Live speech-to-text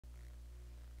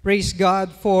Praise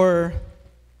God for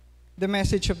the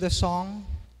message of the song.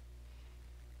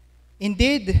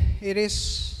 Indeed, it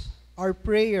is our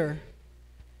prayer,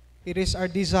 it is our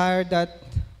desire that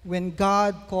when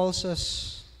God calls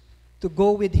us to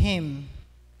go with Him,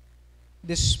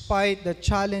 despite the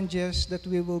challenges that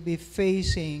we will be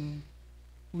facing,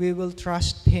 we will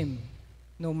trust Him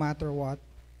no matter what.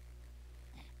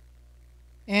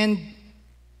 And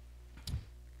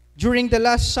during the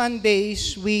last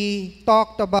Sundays, we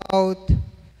talked about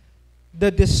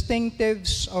the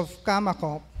distinctives of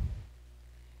Kamakop.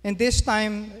 And this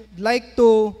time, I'd like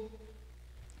to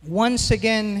once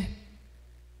again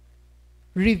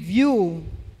review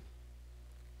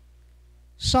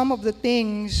some of the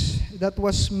things that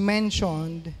was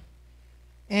mentioned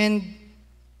and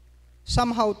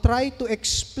somehow try to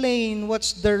explain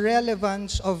what's the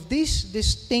relevance of these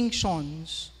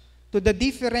distinctions to the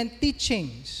different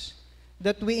teachings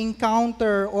that we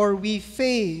encounter or we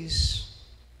face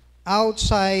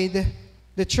outside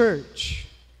the church.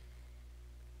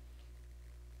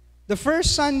 The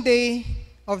first Sunday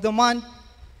of the month,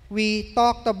 we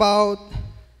talked about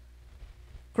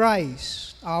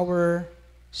Christ, our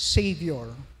Savior.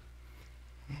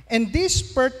 And this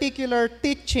particular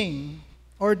teaching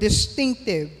or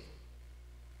distinctive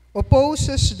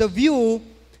opposes the view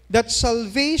that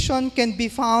salvation can be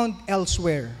found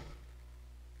elsewhere.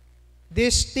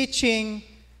 This teaching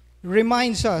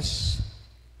reminds us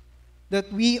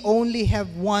that we only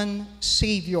have one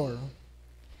Savior,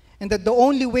 and that the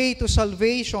only way to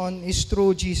salvation is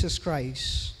through Jesus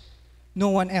Christ,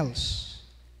 no one else,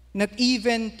 not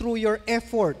even through your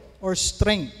effort or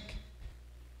strength.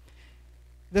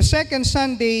 The second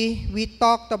Sunday, we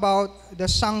talked about the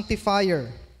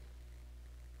sanctifier.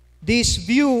 This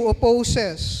view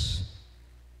opposes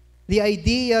the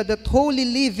idea that holy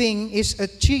living is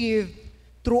achieved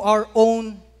through our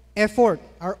own effort,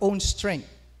 our own strength.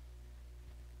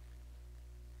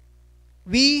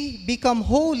 We become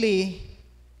holy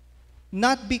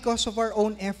not because of our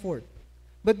own effort,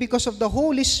 but because of the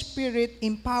Holy Spirit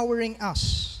empowering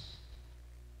us.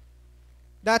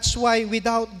 That's why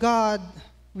without God,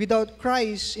 without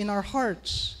Christ in our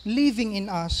hearts, living in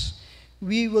us,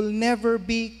 we will never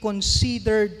be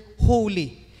considered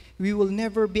holy. We will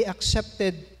never be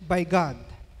accepted by God.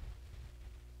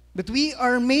 But we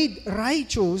are made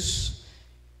righteous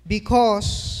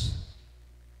because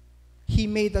He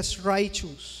made us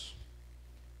righteous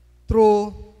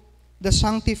through the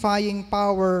sanctifying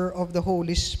power of the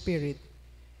Holy Spirit.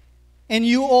 And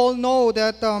you all know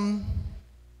that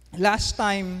last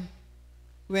time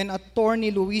when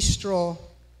Attorney Luistro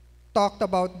talked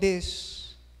about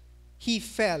this, he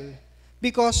fell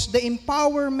because the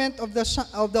empowerment of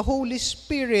the Holy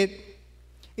Spirit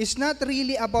is not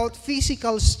really about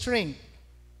physical strength.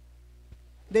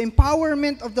 The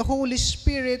empowerment of the Holy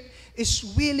Spirit is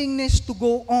willingness to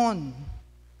go on,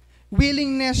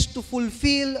 willingness to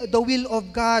fulfill the will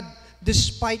of God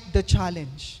despite the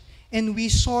challenge. And we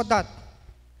saw that.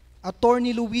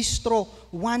 Attorney Luistro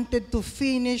wanted to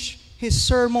finish his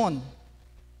sermon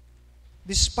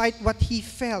despite what he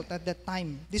felt at that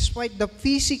time, despite the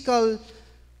physical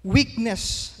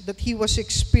weakness that he was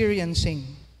experiencing.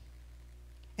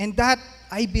 And that,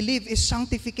 I believe, is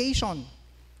sanctification.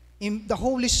 In the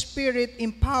Holy Spirit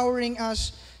empowering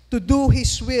us to do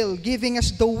His will, giving us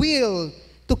the will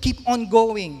to keep on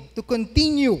going, to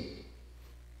continue.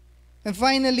 And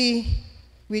finally,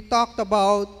 we talked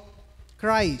about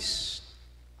Christ,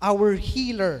 our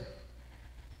healer.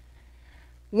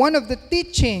 One of the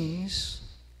teachings,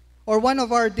 or one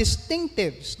of our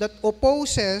distinctives that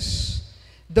opposes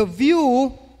the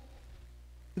view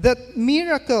that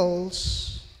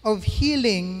miracles of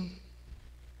healing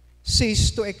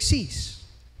cease to exist.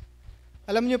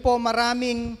 Alam niyo po,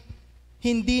 maraming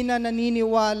hindi na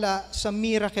naniniwala sa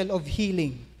miracle of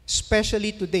healing,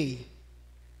 especially today.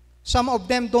 Some of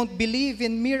them don't believe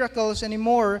in miracles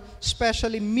anymore,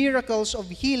 especially miracles of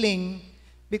healing,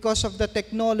 because of the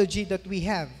technology that we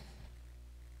have.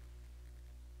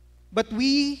 But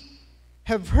we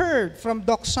have heard from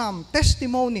Doc Sam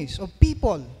testimonies of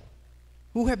people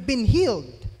who have been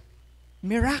healed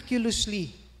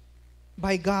miraculously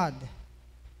by God.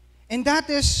 And that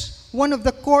is one of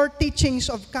the core teachings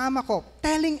of Kamakop,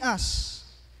 telling us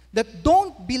that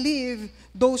don't believe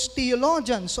those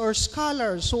theologians or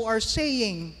scholars who are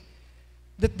saying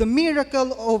that the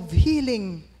miracle of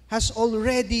healing has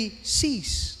already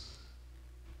ceased.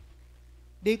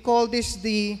 They call this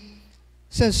the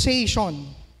cessation,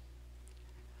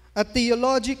 a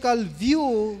theological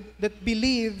view that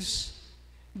believes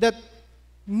that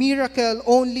miracle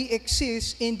only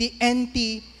exists in the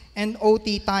NT and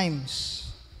OT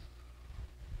times.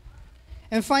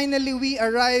 And finally, we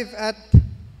arrive at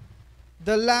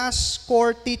the last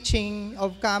core teaching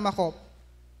of Kamakop,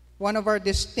 one of our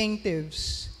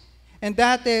distinctives, and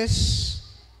that is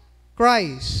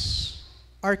Christ,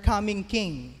 our coming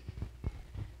King.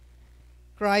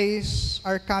 Christ,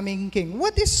 our coming King.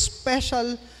 What is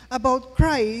special about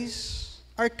Christ,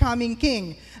 our coming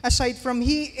King? Aside from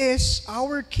He is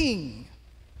our King,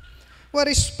 what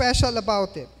is special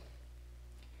about it?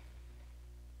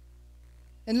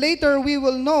 And later we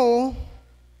will know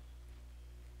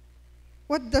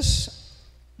what does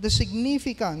the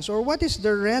significance or what is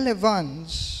the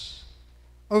relevance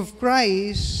of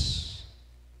Christ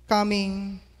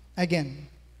coming again.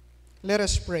 Let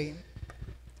us pray.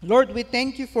 Lord, we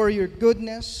thank you for your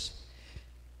goodness.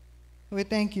 We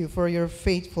thank you for your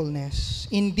faithfulness.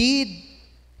 Indeed,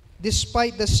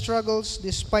 despite the struggles,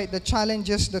 despite the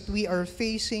challenges that we are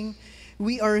facing,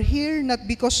 we are here not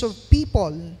because of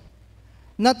people,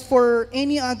 not for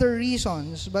any other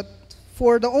reasons, but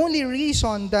for the only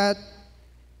reason that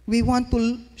we want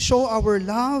to show our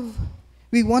love,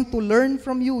 we want to learn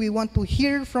from you, we want to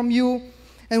hear from you,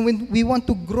 and we want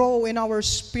to grow in our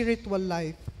spiritual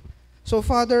life. So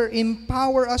Father,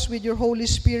 empower us with your Holy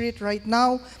Spirit right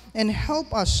now and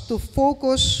help us to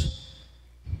focus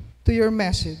to your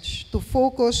message, to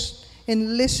focus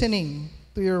in listening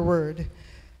to your word.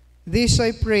 This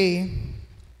I pray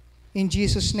in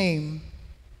Jesus' name.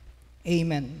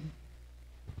 Amen.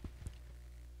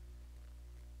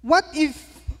 What if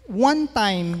one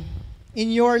time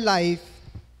in your life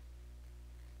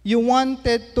you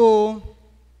wanted to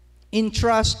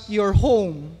entrust your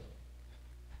home?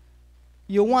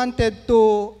 You wanted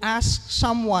to ask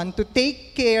someone to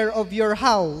take care of your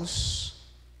house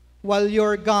while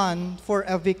you're gone for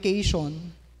a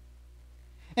vacation.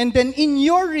 And then in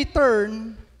your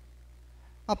return,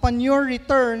 upon your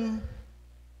return,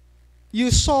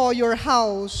 you saw your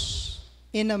house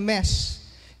in a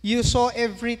mess. You saw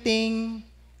everything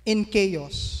in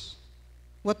chaos.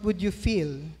 What would you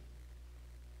feel?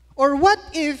 Or what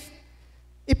if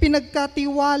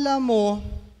ipinagkatiwala mo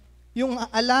yung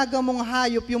alaga mong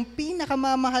hayop, yung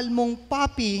pinakamamahal mong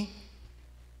puppy,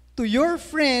 to your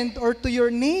friend or to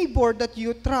your neighbor that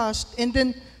you trust, and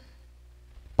then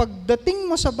pagdating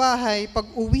mo sa bahay, pag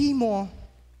uwi mo,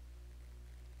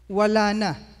 wala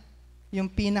na yung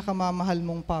pinakamamahal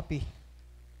mong puppy.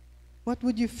 What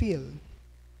would you feel?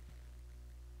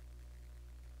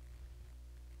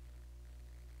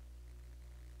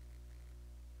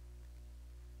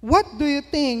 What do you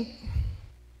think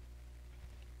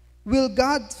will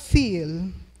God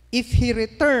feel if He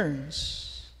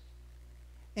returns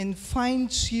and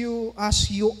finds you as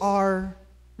you are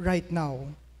right now?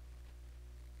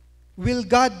 Will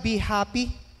God be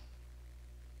happy?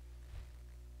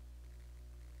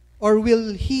 Or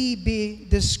will He be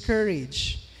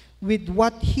discouraged with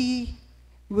what He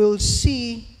will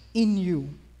see in you?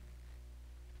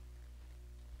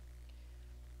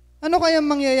 Ano kayang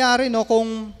mangyayari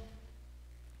kung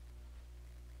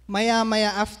maya-maya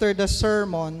after the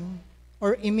sermon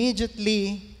or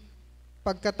immediately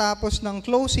pagkatapos ng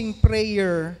closing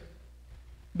prayer,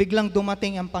 biglang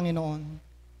dumating ang Panginoon?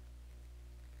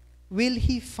 Will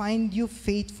He find you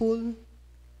faithful?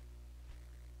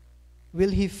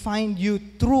 Will He find you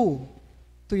true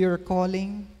to your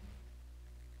calling?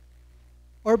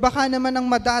 Or baka naman ang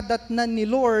madadatnan ni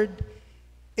Lord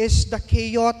is the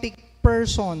chaotic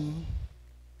person,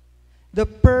 the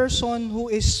person who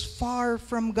is far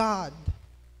from God,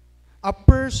 a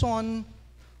person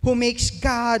who makes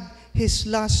God his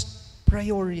last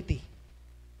priority.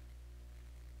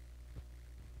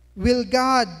 Will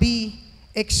God be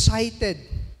excited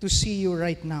to see you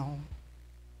right now?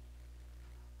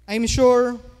 I'm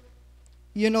sure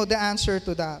you know the answer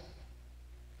to that.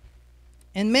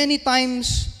 And many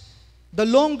times, the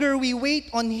longer we wait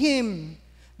on Him,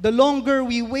 the longer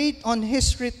we wait on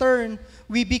His return,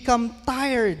 we become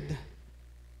tired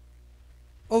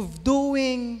of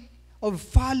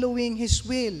following His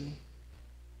will.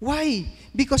 Why?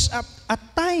 Because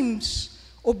at times,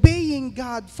 obeying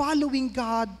God, following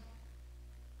God,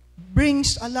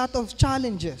 brings a lot of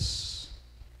challenges.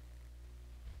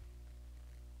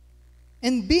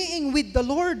 And being with the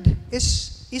Lord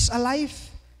is a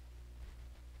life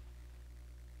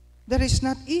that is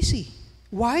not easy.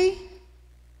 Why?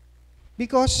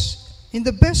 Because in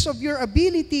the best of your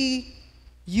ability,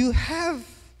 you have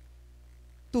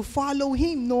to follow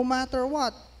Him no matter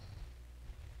what.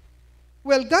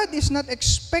 Well, God is not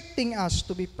expecting us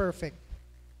to be perfect.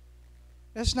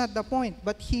 That's not the point.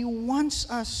 But He wants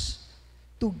us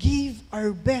to give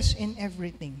our best in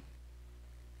everything.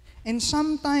 And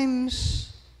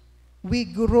sometimes, we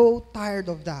grow tired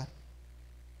of that.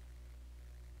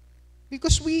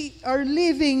 Because we are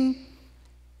living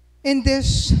in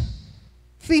this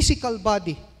physical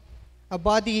body, a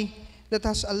body that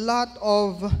has a lot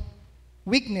of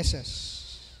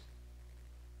weaknesses.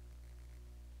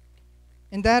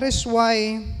 And that is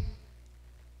why,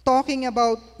 talking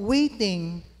about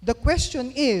waiting, the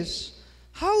question is,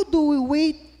 how do we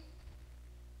wait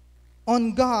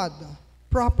on God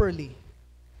properly?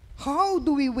 How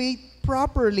do we wait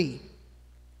properly?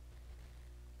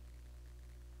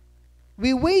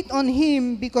 We wait on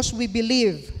Him because we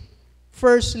believe,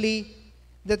 firstly,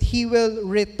 that He will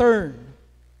return.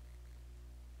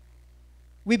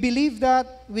 We believe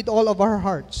that with all of our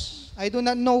hearts. I do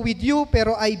not know with you,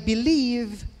 pero I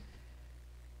believe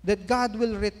that God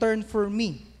will return for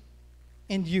me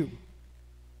and you.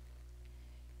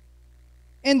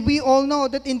 And we all know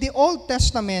that in the Old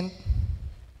Testament,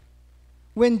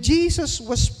 when Jesus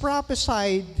was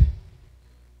prophesied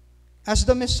as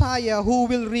the Messiah who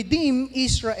will redeem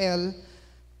Israel,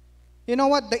 you know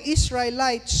what? The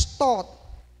Israelites thought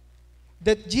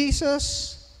that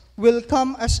Jesus will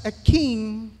come as a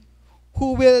king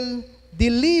who will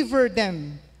deliver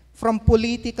them from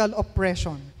political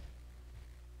oppression.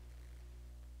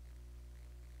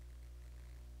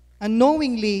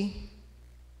 Unknowingly,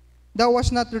 that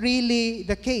was not really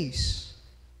the case.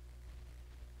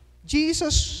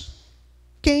 Jesus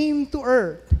came to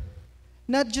earth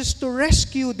not just to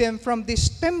rescue them from this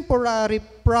temporary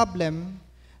problem,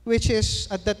 which is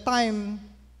at the time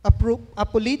a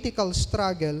political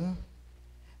struggle,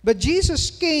 but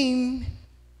Jesus came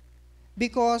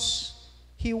because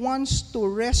He wants to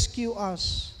rescue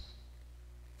us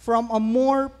from a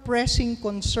more pressing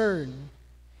concern,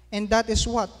 and that is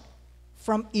what?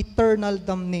 From eternal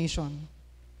damnation.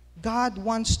 God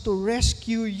wants to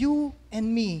rescue you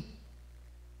and me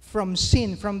from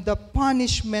sin, from the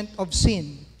punishment of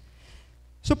sin.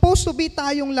 Supposed to be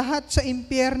tayong lahat sa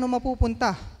impyerno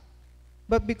mapupunta.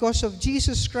 But because of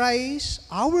Jesus Christ,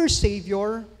 our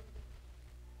Savior,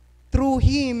 through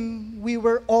Him, we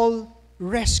were all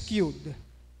rescued.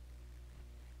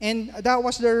 And that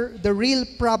was the real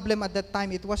problem at that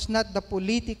time. It was not the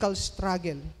political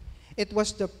struggle. It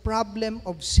was the problem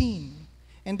of sin.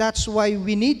 And that's why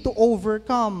we need to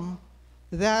overcome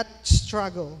that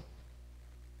struggle.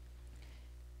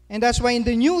 And that's why in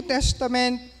the New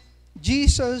Testament,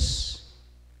 Jesus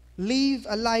lived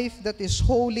a life that is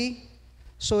holy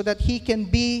so that He can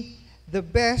be the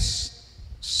best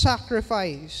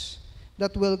sacrifice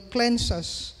that will cleanse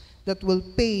us, that will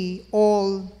pay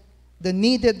all the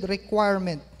needed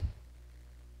requirement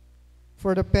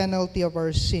for the penalty of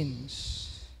our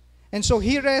sins. And so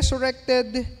He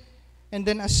resurrected and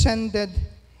then ascended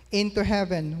into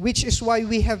heaven, which is why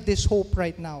we have this hope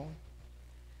right now.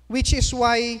 Which is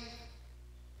why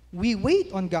we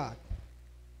wait on God.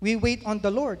 We wait on the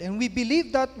Lord, and we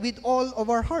believe that with all of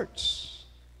our hearts.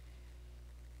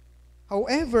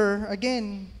 However,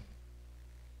 again,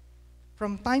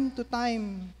 from time to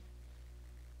time,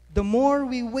 the more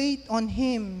we wait on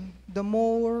Him, the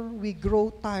more we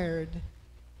grow tired.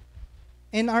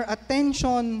 And our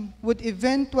attention would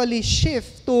eventually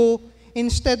shift to,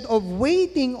 instead of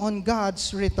waiting on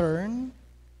God's return,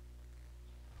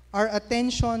 our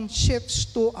attention shifts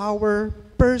to our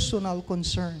personal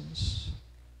concerns,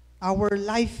 our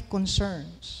life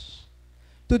concerns,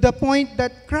 to the point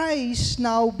that Christ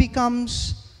now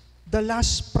becomes the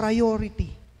last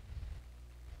priority.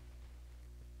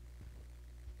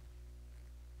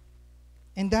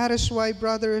 And that is why,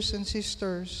 brothers and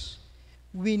sisters,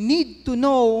 we need to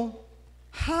know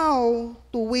how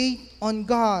to wait on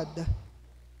God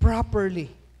properly.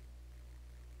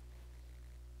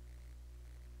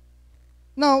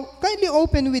 Now, kindly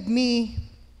open with me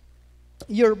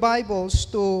your Bibles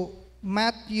to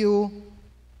Matthew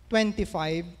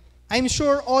 25. I'm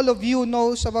sure all of you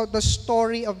knows about the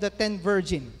story of the 10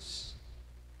 virgins.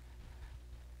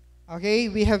 Okay,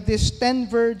 we have these 10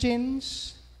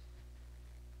 virgins.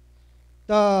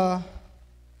 The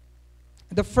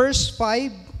first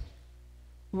 5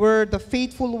 were the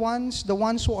faithful ones, the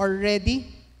ones who are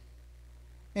ready.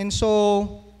 And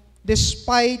so,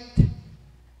 despite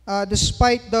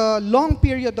the long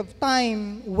period of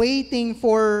time waiting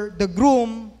for the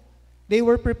groom, they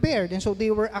were prepared, and so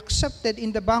they were accepted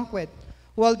in the banquet.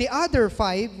 While the other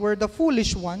 5 were the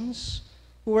foolish ones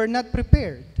who were not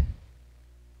prepared.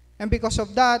 And because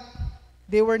of that,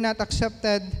 they were not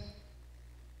accepted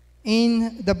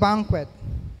in the banquet.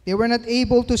 They were not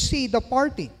able to see the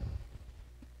party.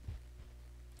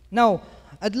 Now,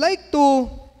 I'd like to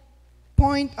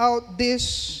point out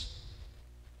these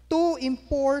 2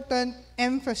 important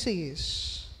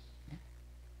emphases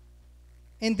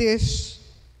in this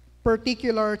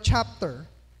particular chapter,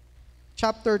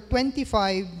 chapter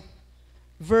 25,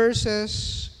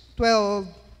 verses 12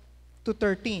 to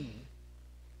 13.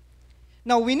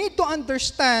 Now, we need to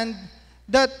understand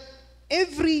that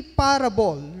every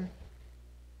parable,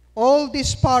 all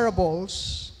these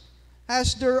parables,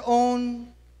 has their own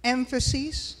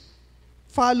emphasis.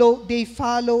 They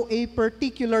follow a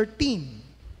particular theme.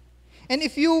 And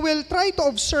if you will try to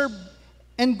observe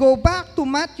and go back to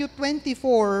Matthew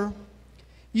 24,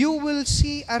 you will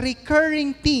see a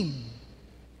recurring theme.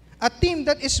 A theme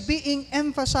that is being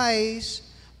emphasized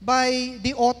by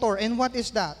the author. And what is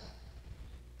that?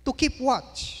 To keep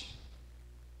watch.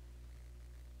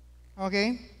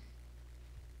 Okay?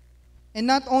 And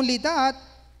not only that,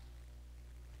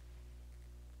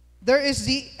 there is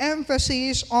the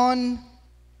emphasis on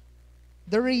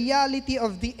the reality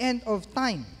of the end of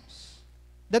times.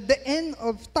 That the end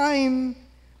of time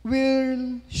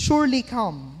will surely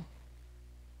come.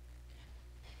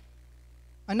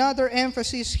 Another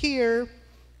emphasis here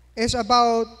is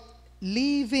about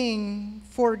living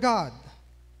for God.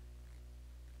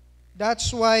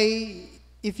 That's why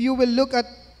if you will look at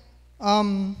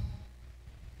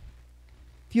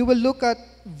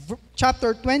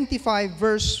chapter 25,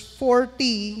 verse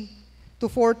 40 to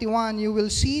 41, you will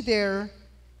see there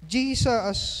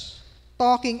Jesus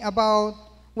talking about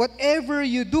whatever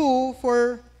you do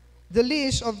for the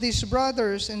least of these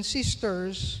brothers and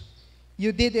sisters,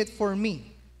 you did it for me.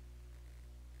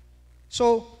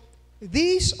 So,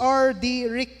 these are the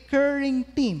recurring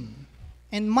theme.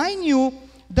 And mind you,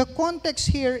 the context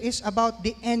here is about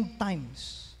the end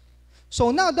times.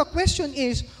 So now the question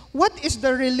is, what is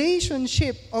the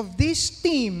relationship of these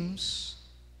themes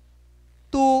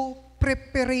to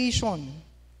preparation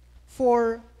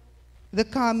for the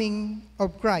coming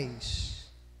of Christ?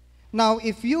 Now,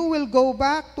 if you will go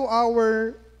back to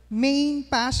our main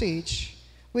passage,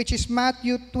 which is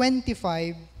Matthew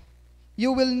 25,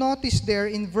 you will notice there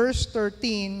in verse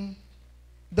 13,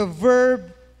 the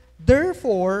verb,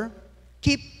 therefore,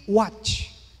 keep watch.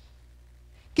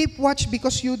 Keep watch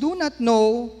because you do not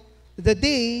know the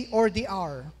day or the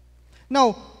hour.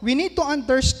 Now, we need to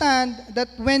understand that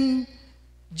when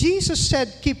Jesus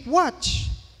said keep watch,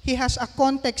 he has a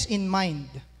context in mind.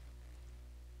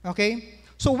 Okay?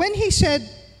 So when he said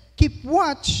keep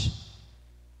watch,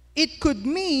 it could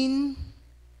mean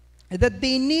that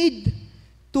they need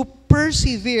to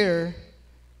persevere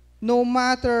no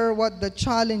matter what the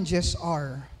challenges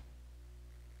are.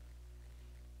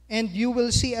 And you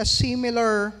will see a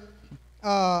similar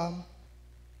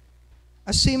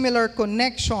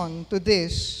connection to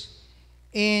this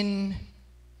in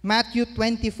Matthew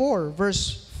 24,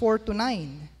 verse 4 to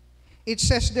 9. It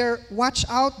says there, watch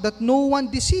out that no one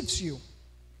deceives you.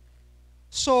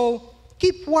 So,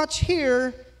 keep watch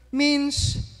here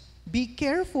means be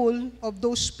careful of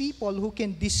those people who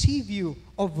can deceive you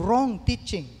of wrong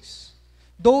teachings.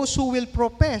 Those who will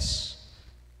profess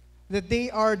that they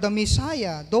are the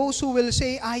Messiah. Those who will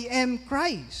say, I am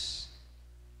Christ.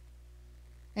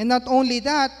 And not only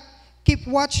that, keep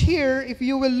watch here, if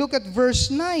you will look at verse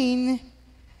 9,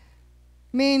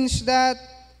 means that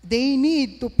they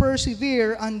need to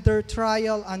persevere under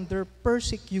trial, under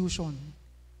persecution.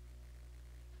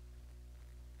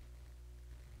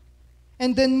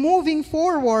 And then moving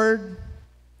forward,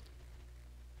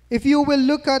 if you will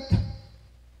look at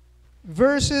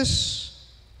verses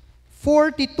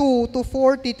 42 to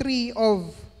 43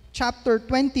 of chapter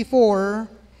 24,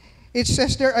 it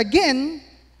says there again,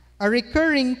 a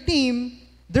recurring theme,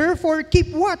 therefore keep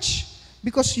watch,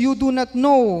 because you do not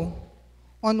know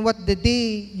on what the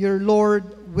day your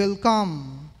Lord will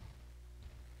come.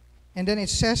 And then it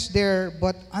says there,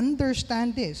 but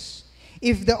understand this,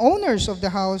 if the owners of the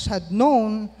house had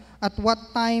known at what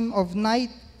time of night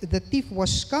the thief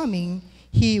was coming,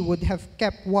 he would have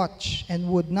kept watch and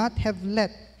would not have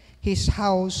let his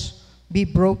house be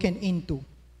broken into.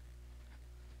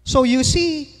 So you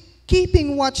see,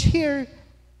 keeping watch here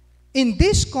in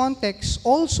this context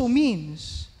also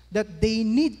means that they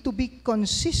need to be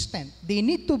consistent. They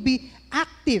need to be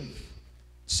active.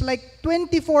 It's like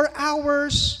 24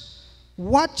 hours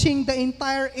watching the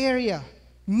entire area,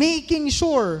 making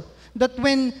sure that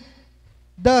when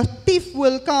the thief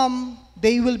will come,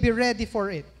 they will be ready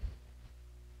for it.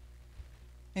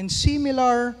 And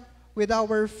similar with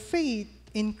our faith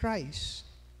in Christ,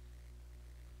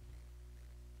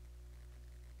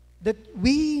 that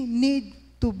we need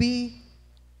to be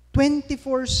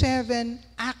 24/7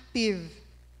 active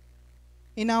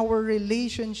in our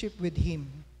relationship with Him.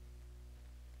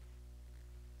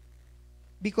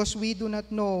 Because we do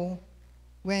not know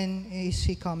when is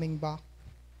He coming back.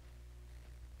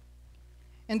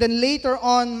 And then later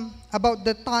on, about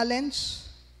the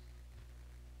talents,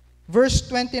 verse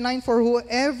 29, for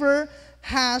whoever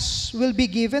has will be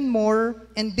given more,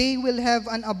 and they will have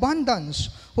an abundance.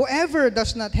 Whoever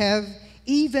does not have,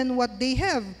 even what they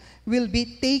have will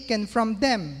be taken from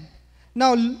them.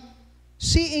 Now,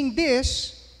 seeing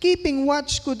this, keeping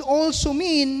watch could also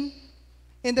mean,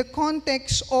 in the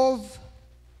context of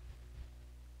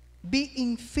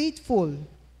being faithful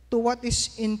to what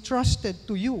is entrusted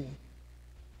to you.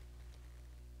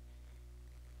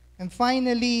 And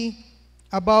finally,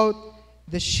 about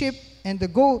the sheep and the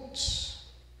goats.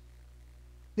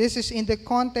 This is in the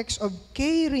context of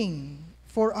caring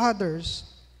for others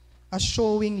as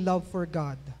showing love for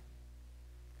God.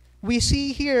 We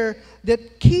see here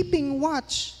that keeping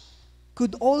watch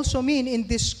could also mean, in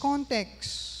this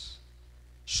context,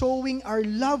 showing our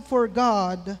love for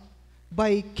God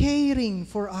by caring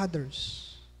for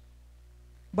others,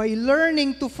 by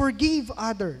learning to forgive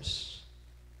others,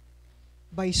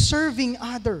 by serving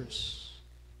others,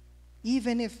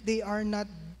 even if they are not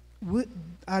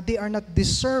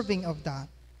deserving of that.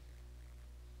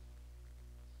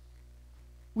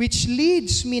 Which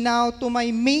leads me now to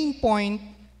my main point: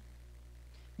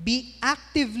 be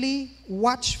actively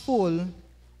watchful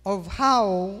of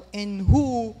how and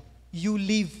who you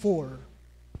live for.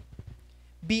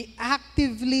 Be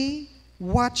actively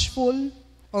watchful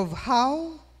of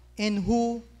how and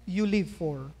who you live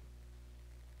for.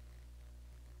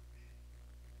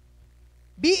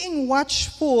 Being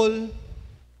watchful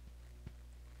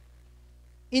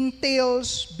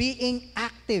entails being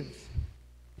active.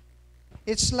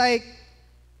 It's like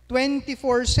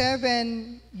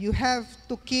 24/7, you have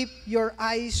to keep your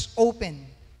eyes open.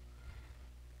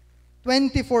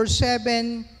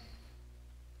 24/7,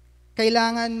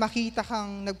 kailangan makita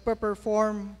kang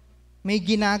nagpe-perform, may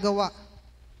ginagawa.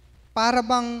 Para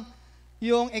bang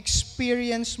yung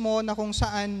experience mo na kung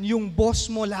saan yung boss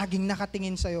mo laging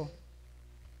nakatingin sa'yo.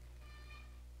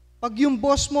 Pag yung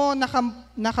boss mo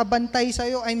nakabantay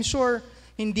sa'yo, I'm sure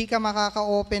hindi ka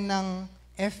makaka-open ng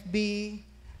FB,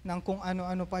 ng kung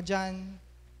ano-ano pa dyan.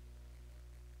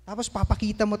 Tapos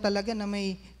papakita mo talaga na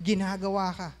may ginagawa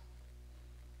ka.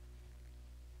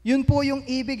 Yun po yung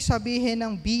ibig sabihin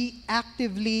ng be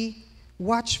actively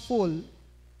watchful.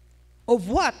 Of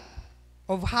what?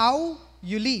 Of how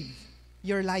you live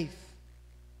your life.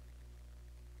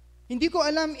 Hindi ko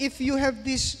alam if you have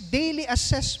this daily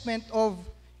assessment of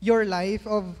your life,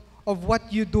 of what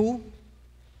you do.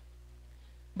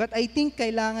 But I think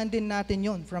kailangan din natin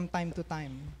yon from time to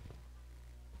time.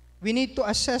 We need to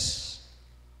assess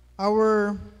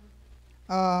our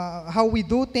how we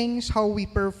do things, how we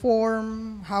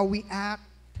perform, how we act.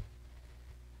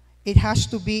 It has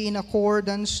to be in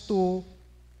accordance to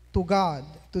God,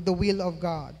 to the will of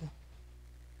God.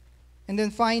 And then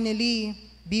finally,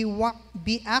 be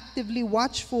actively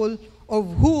watchful of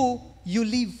who you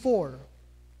live for.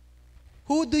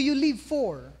 Who do you live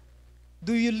for?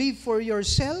 Do you live for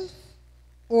yourself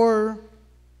or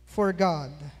for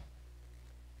God?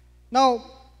 Now,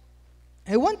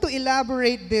 I want to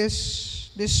elaborate this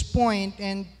point,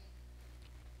 and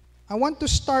I want to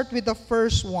start with the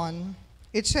first one.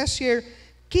 It says here,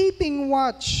 keeping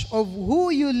watch of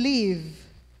who you live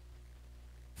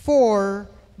for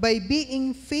by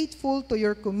being faithful to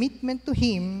your commitment to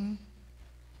Him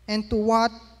and to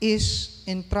what is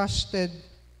entrusted.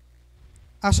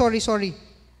 Sorry,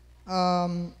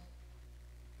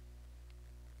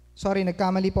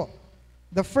 nagkamali po.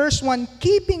 The first one,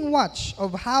 keeping watch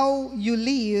of how you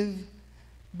live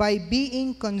by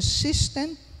being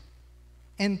consistent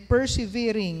and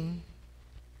persevering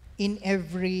in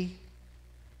every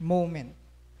moment.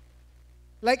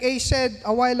 Like I said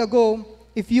a while ago,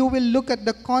 if you will look at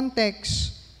the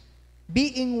context,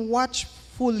 being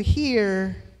watchful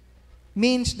here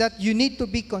means that you need to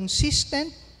be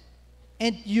consistent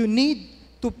and you need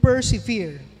to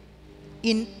persevere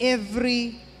in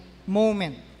every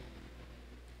moment.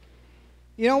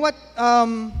 You know what?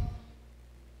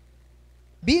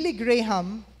 Billy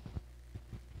Graham,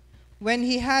 when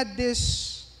he had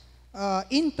this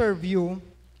interview,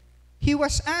 he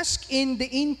was asked in the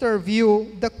interview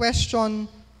the question,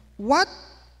 what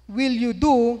will you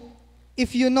do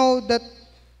if you know that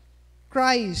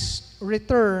Christ's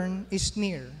return is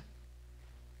near?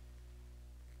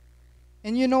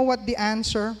 And you know what the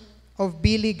answer of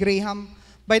Billy Graham?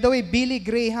 By the way, Billy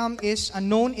Graham is a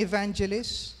known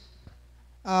evangelist.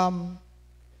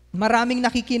 Maraming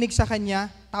nakikinig sa kanya.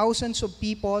 Thousands of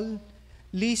people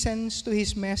listens to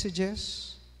his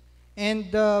messages.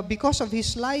 And because of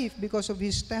his life, because of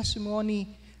his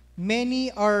testimony,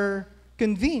 many are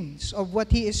convinced of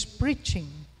what he is preaching.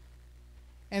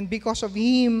 And because of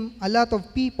him, a lot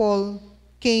of people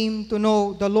came to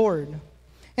know the Lord.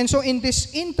 And so in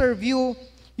this interview,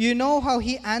 you know how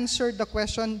he answered the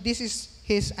question? This is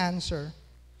his answer.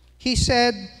 He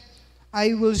said,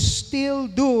 I will still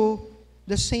do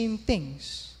the same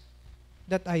things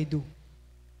that I do.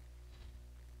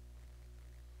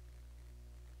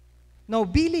 Now,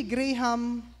 Billy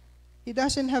Graham, he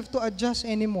doesn't have to adjust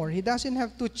anymore. He doesn't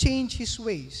have to change his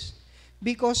ways.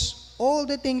 Because all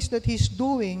the things that he's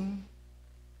doing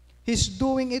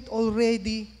it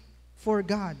already for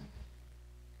God.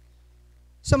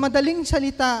 Sa madaling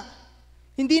salita,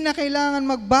 hindi na kailangan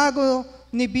magbago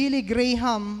ni Billy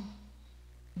Graham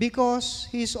because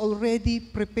he's already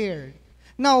prepared.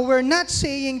 Now, we're not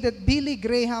saying that Billy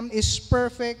Graham is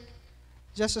perfect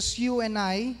just as you and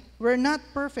I. We're not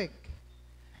perfect.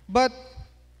 But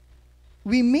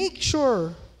we make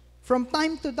sure from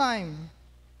time to time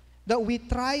that we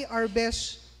try our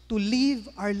best to live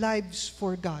our lives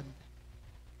for God.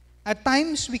 At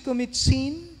times we commit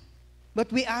sin,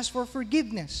 but we ask for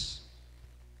forgiveness.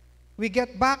 We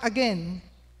get back again.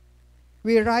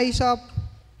 We rise up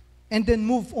and then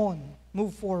move on,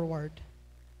 move forward.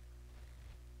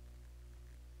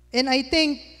 And I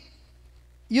think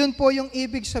yun po yung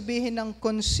ibig sabihin ng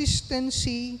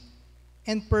consistency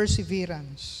and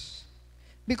perseverance.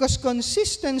 Because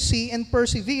consistency and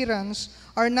perseverance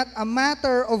are not a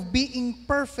matter of being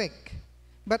perfect,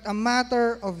 but a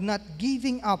matter of not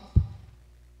giving up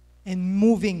and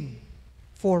moving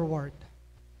forward.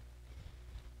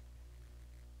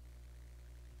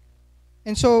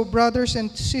 And so, brothers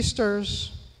and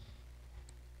sisters,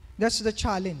 that's the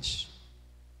challenge.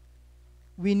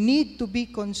 We need to be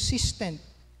consistent.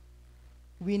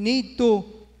 We need to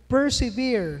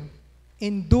persevere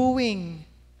in doing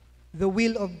the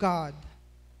will of God.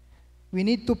 We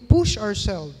need to push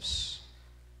ourselves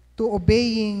to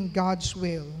obeying God's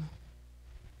will.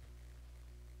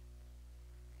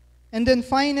 And then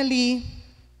finally,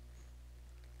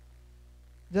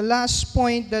 the last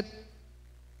point that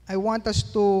I want us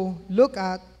to look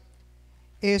at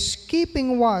is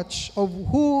keeping watch of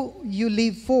who you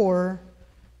live for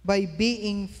by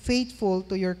being faithful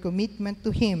to your commitment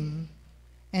to Him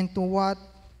and to what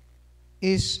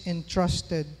is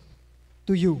entrusted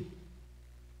to you.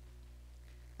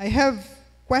 I have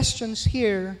questions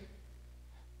here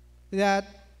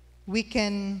that we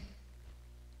can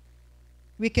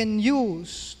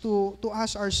use to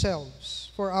ask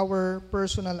ourselves for our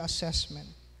personal assessment.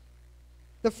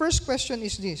 The first question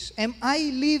is this: am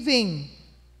I living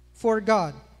for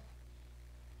God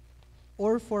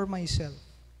or for myself?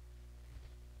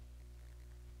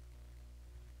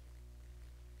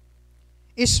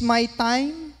 Is my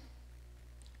time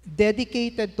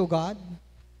dedicated to God?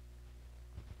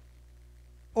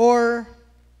 Or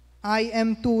I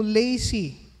am too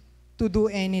lazy to do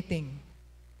anything?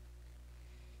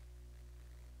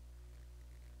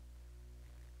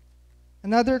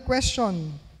 Another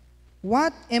question: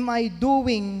 what am I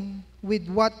doing with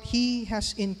what He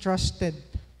has entrusted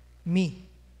me?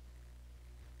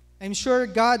 I'm sure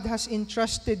God has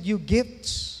entrusted you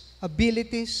gifts,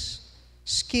 abilities,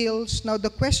 skills. Now the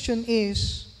question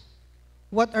is,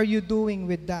 what are you doing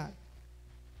with that?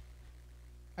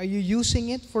 Are you using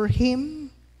it for Him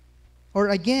or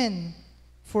again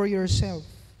for yourself?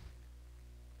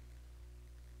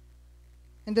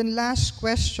 And then last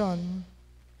question: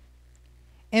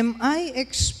 am I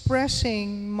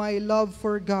expressing my love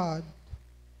for God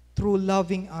through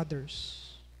loving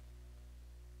others?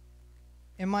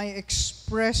 Am I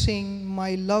expressing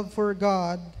my love for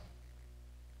God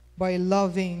by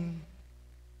loving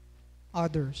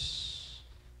others?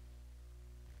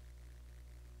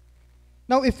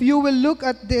 Now, if you will look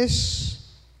at this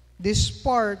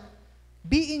part,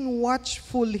 being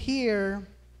watchful here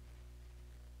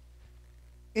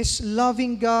is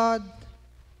loving God,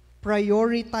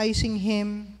 prioritizing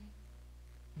Him,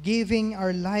 giving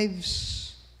our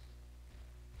lives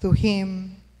to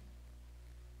Him,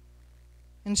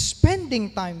 and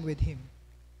spending time with Him.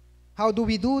 How do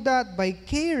we do that? By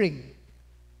caring,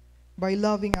 by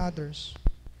loving others.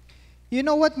 You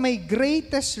know what my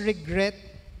greatest regret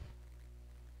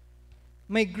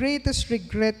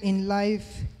in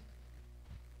life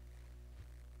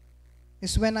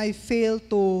is when I fail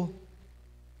to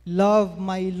love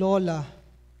my lola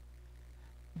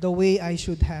the way I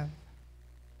should have.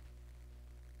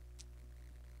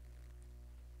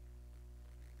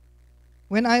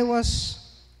 When I was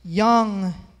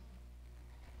young,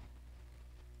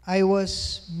 I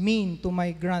was mean to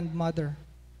my grandmother.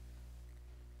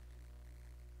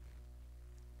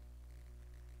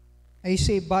 I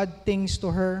say bad things to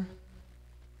her.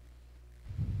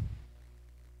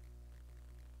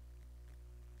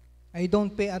 I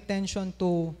don't pay attention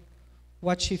to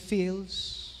what she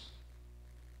feels.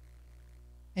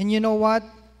 And you know what?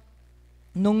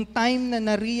 Nung time na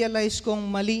na-realize kong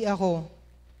mali ako,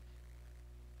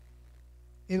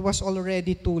 it was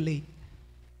already too late.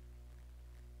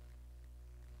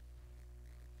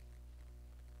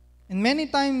 And many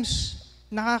times,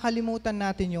 nakakalimutan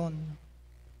natin yon.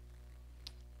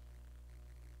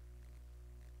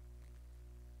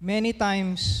 Many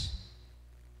times,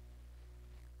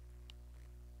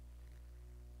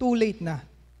 too late na.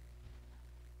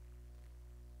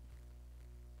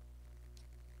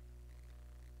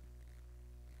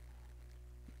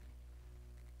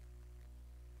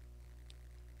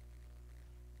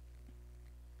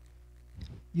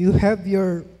 You have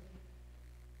your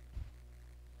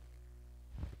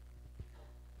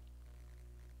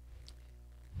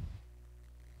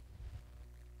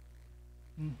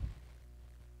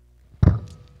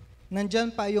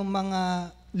nandyan pa yung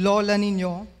mga lola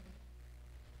ninyo,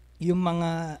 yung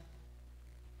mga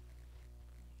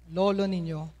lolo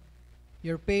ninyo,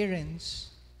 your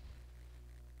parents,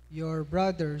 your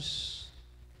brothers.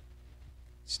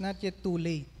 It's not yet too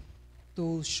late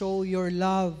to show your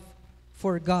love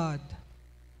for God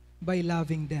by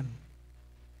loving them.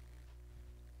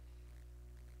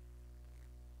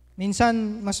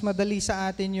 Minsan, mas madali sa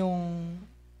atin yung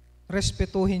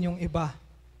respetuhin yung iba,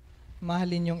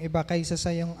 mahalin yung iba kaysa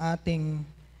sa yung ating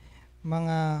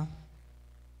mga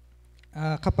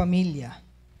kapamilya.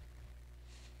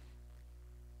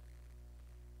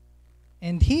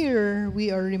 And here, we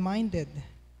are reminded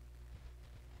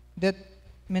that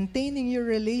maintaining your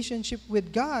relationship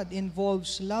with God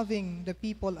involves loving the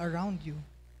people around you.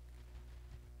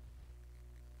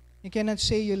 You cannot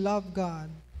say you love God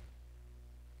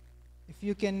if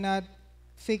you cannot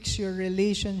fix your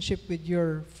relationship with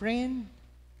your friend,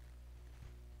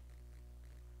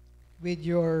 with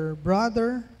your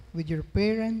brother, with your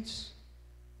parents.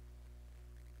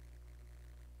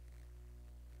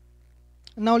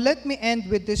 Now let me end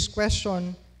with this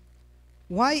question.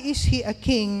 Why is he a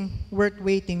king worth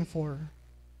waiting for?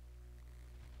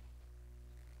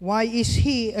 Why is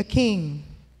he a king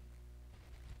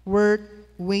worth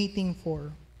waiting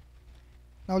for?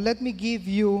 Now let me give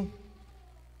you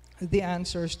the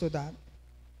answers to that.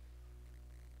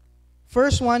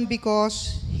 First one,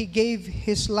 because he gave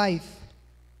his life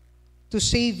to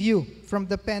save you from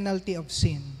the penalty of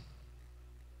sin.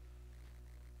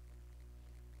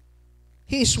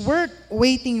 He is worth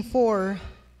waiting for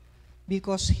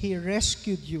because he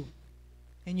rescued you.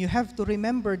 And you have to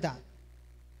remember that.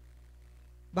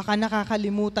 Baka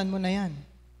nakakalimutan mo na yan.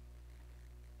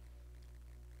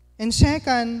 And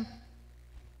second,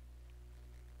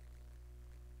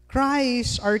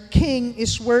 Christ, our King,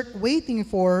 is worth waiting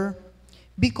for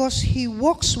because He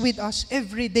walks with us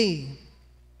every day.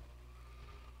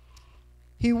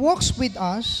 He walks with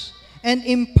us and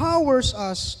empowers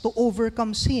us to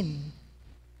overcome sin.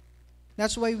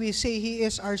 That's why we say He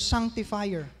is our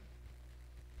sanctifier.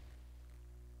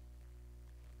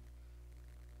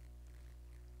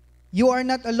 You are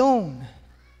not alone.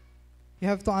 You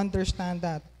have to understand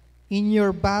that. In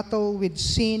your battle with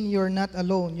sin, you're not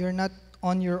alone. You're not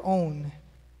on your own.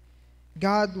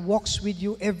 God walks with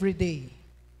you every day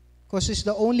because He's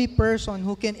the only person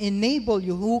who can enable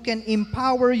you, who can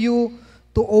empower you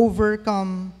to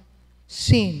overcome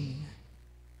sin.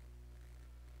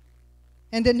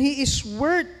 And then He is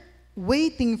worth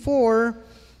waiting for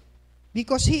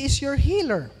because He is your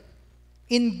healer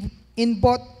in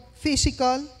both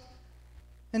physical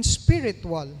and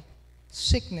spiritual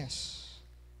sickness.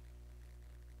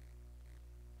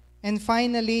 And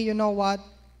finally, you know what?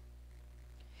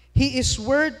 He is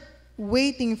worth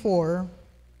waiting for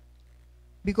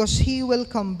because He will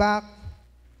come back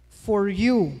for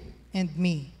you and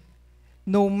me,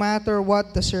 no matter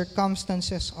what the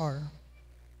circumstances are.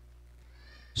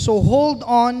 So hold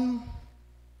on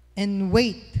and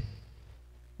wait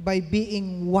by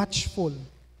being watchful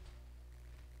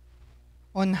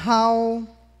on how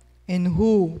and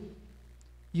who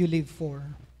you live for.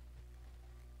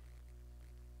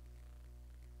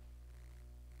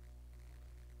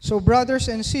 So brothers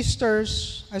and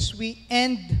sisters, as we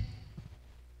end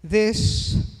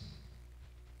this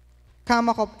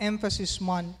Kamak of Emphasis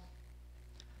Month,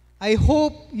 I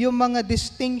hope yung mga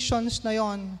distinctions na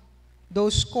yon,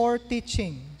 those core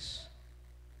teachings,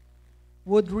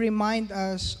 would remind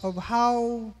us of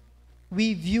how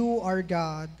we view our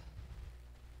God,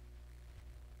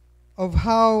 of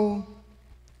how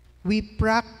we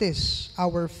practice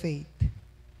our faith.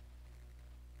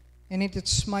 And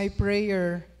it's my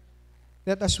prayer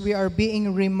that as we are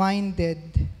being reminded,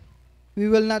 we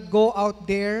will not go out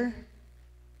there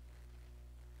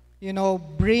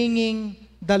bringing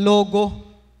the logo,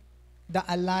 the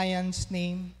alliance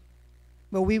name,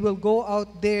 but we will go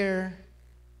out there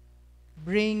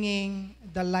bringing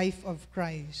the life of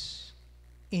Christ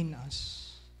in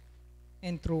us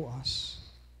and through us.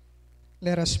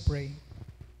 Let us pray.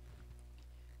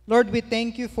 Lord, we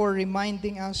thank you for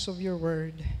reminding us of your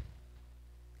word.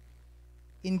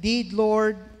 Indeed,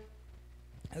 Lord,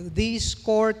 these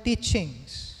core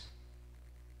teachings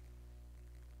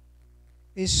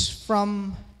is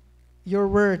from your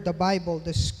word, the Bible,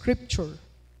 the scripture.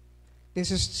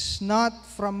 This is not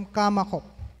from Kamakop.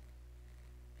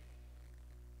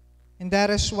 And that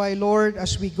is why, Lord,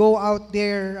 as we go out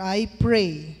there, I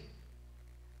pray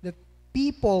that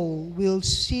people will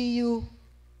see you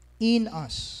in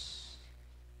us.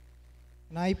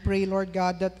 And I pray, Lord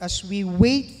God, that as we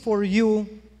wait for you,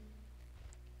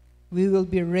 we will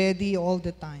be ready all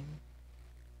the time.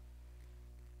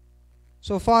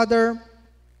 So, Father,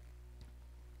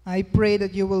 I pray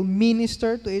that you will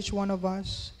minister to each one of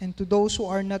us, and to those who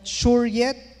are not sure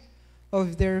yet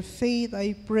of their faith,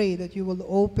 I pray that you will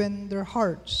open their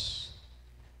hearts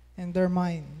and their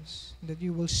minds, that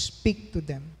you will speak to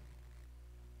them,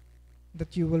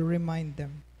 that you will remind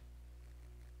them.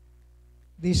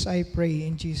 This I pray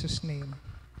in Jesus' name.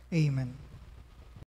 Amen.